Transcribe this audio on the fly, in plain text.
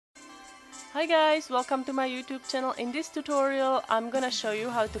Hi guys, welcome to my YouTube channel. In this tutorial I'm gonna show you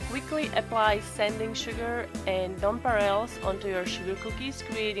how to quickly apply sanding sugar and nonpareils onto your sugar cookies,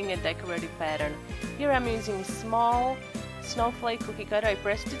 creating a decorative pattern. Here I'm using small snowflake cookie cutter. I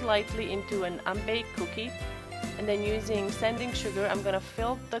pressed it lightly into an unbaked cookie, and then using sanding sugar I'm gonna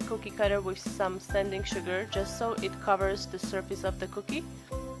fill the cookie cutter with some sanding sugar just so it covers the surface of the cookie,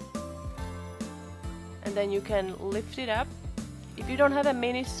 and then you can lift it up. If you don't have a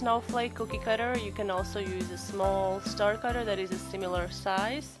mini snowflake cookie cutter, you can also use a small star cutter that is a similar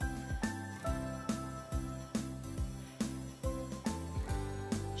size.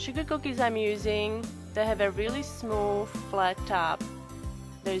 Sugar cookies I'm using, they have a really smooth flat top.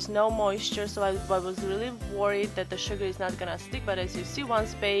 There is no moisture, so I was really worried that the sugar is not gonna stick, but as you see,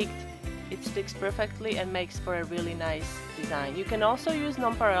 once baked it sticks perfectly and makes for a really nice design. You can also use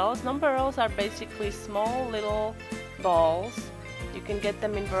nonpareils. Nonpareils are basically small little balls. You can get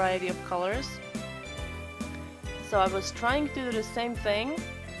them in variety of colors. So I was trying to do the same thing,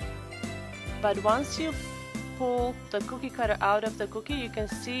 but once you pull the cookie cutter out of the cookie, you can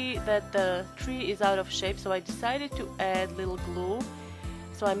see that the tree is out of shape, so I decided to add little glue.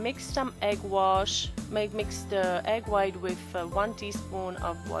 So I mixed some egg wash, mixed the egg white with 1 teaspoon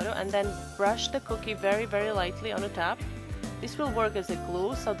of water, and then brushed the cookie very lightly on the top. This will work as a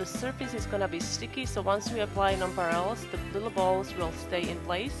glue, so the surface is gonna be sticky, so once we apply nonpareils, the little balls will stay in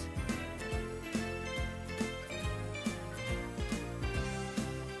place.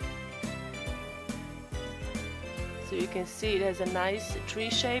 So you can see it has a nice tree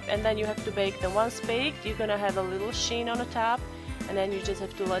shape, and then you have to bake them. Once baked, you're gonna have a little sheen on the top, and then you just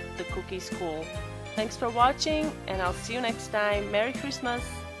have to let the cookies cool. Thanks for watching, and I'll see you next time. Merry Christmas!